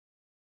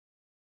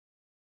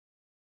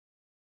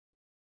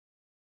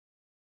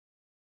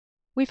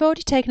We've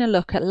already taken a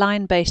look at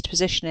line-based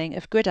positioning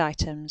of grid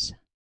items.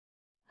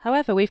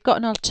 However, we've got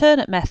an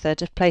alternate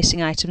method of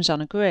placing items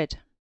on a grid.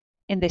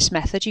 In this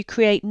method, you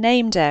create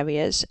named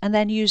areas and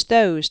then use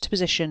those to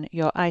position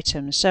your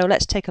items. So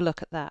let's take a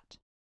look at that.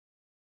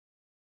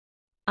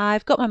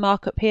 I've got my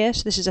markup here,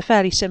 so this is a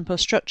fairly simple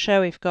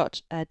structure. We've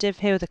got a div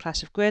here with a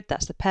class of grid,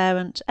 that's the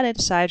parent, and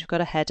inside we've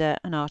got a header,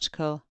 an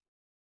article,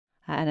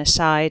 an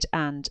aside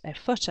and a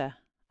footer.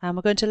 And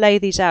we're going to lay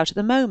these out. At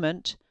the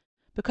moment,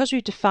 because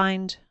we've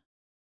defined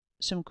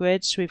some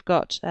grids, we've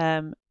got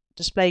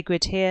display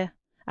grid here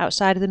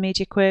outside of the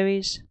media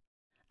queries,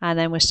 and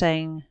then we're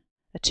saying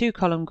a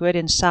 2-column grid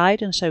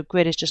inside, and so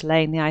grid is just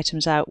laying the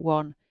items out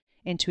one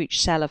into each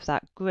cell of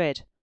that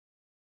grid.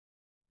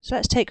 So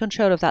let's take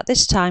control of that,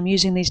 this time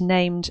using these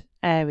named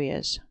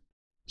areas.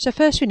 So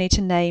first we need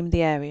to name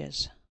the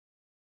areas.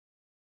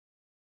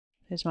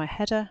 Here's my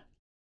header,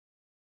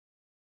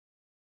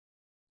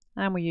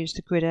 and we use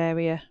the grid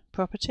area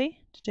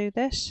property to do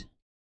this.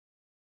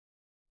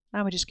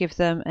 And we just give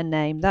them a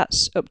name.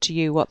 That's up to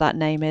you what that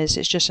name is.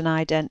 It's just an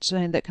ident,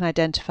 something that can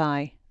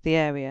identify the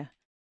area.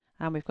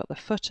 And we've got the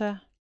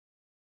footer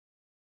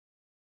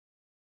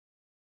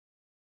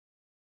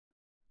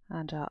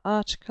and our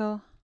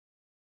article.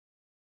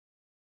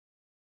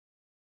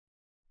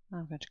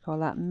 I'm going to call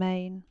that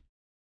main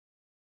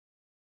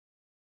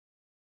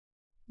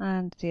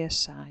and the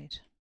aside.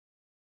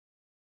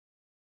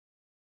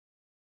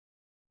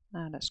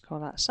 Now let's call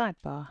that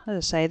sidebar. As I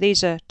say,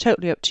 these are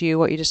totally up to you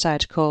what you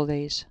decide to call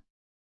these.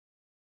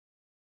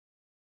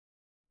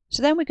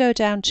 So then we go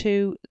down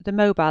to the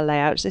mobile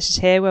layouts. This is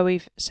here where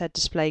we've said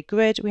display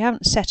grid. We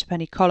haven't set up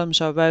any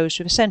columns or rows.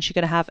 We're essentially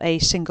going to have a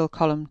single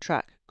column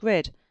track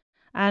grid.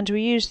 And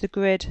we use the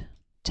grid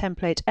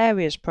template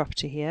areas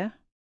property here.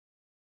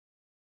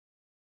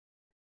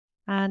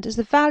 And as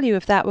the value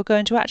of that, we're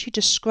going to actually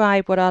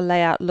describe what our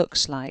layout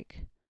looks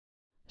like.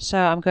 So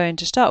I'm going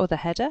to start with a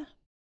header.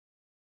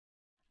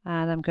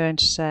 And I'm going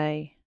to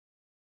say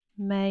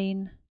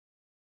main.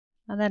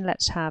 And then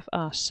let's have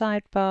our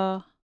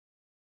sidebar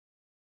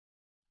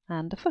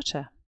and the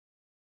footer.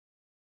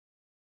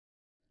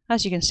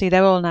 As you can see,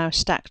 they're all now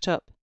stacked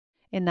up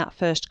in that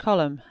first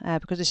column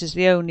because this is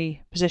the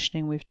only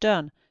positioning we've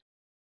done.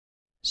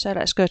 So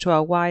let's go to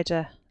our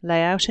wider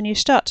layout, and you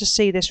start to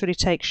see this really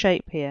take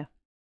shape here.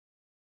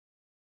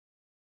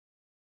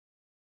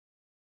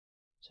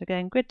 So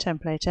again, grid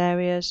template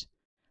areas,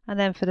 and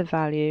then for the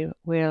value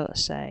we'll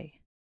say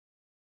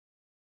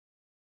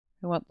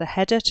we want the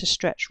header to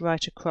stretch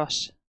right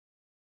across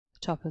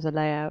the top of the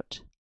layout.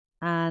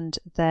 And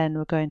then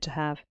we're going to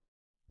have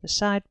the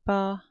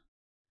sidebar,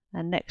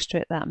 and next to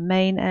it that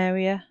main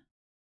area,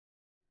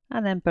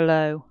 and then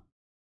below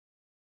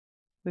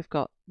we've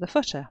got the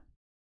footer.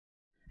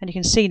 And you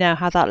can see now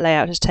how that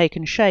layout has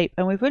taken shape,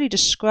 and we've really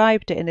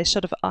described it in this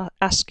sort of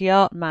ASCII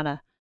art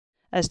manner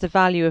as the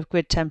value of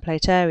grid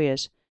template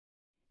areas.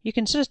 You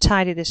can sort of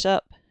tidy this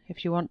up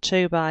if you want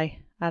to by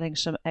adding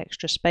some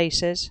extra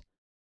spaces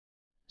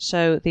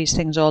so these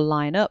things all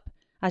line up.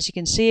 As you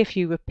can see, if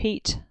you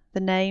repeat the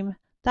name,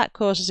 that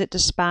causes it to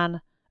span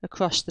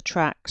across the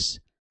tracks.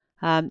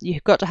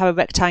 You've got to have a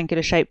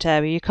rectangular shaped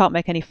area. You can't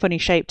make any funny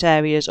shaped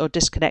areas or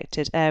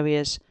disconnected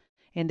areas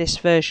in this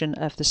version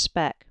of the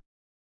spec.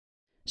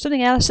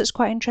 Something else that's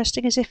quite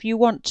interesting is if you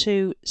want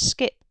to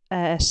skip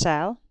a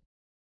cell,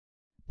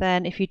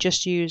 then if you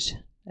just use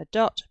a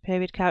dot,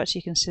 period character,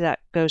 you can see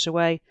that goes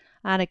away.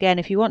 And again,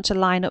 if you want to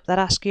line up that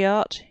ASCII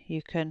art,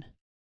 you can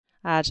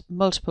add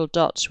multiple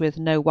dots with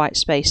no white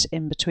space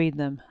in between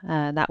them,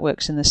 and that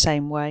works in the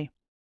same way.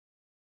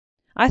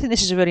 I think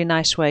this is a really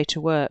nice way to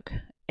work.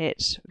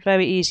 It's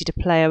very easy to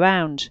play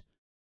around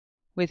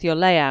with your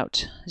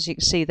layout. As you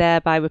can see there,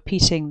 by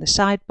repeating the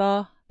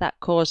sidebar, that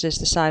causes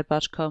the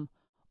sidebar to come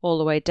all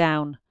the way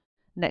down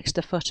next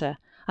to footer.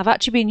 I've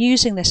actually been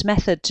using this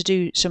method to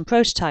do some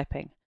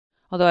prototyping,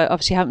 although I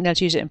obviously haven't been able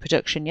to use it in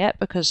production yet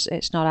because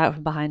it's not out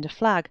from behind a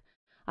flag.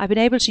 I've been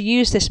able to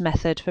use this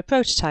method for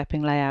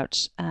prototyping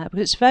layouts because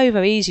it's very,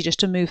 very easy just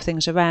to move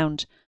things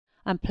around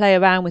and play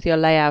around with your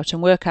layout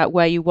and work out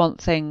where you want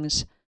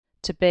things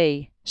to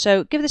be.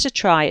 So give this a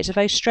try. It's a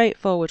very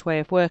straightforward way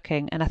of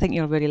working, and I think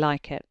you'll really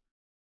like it.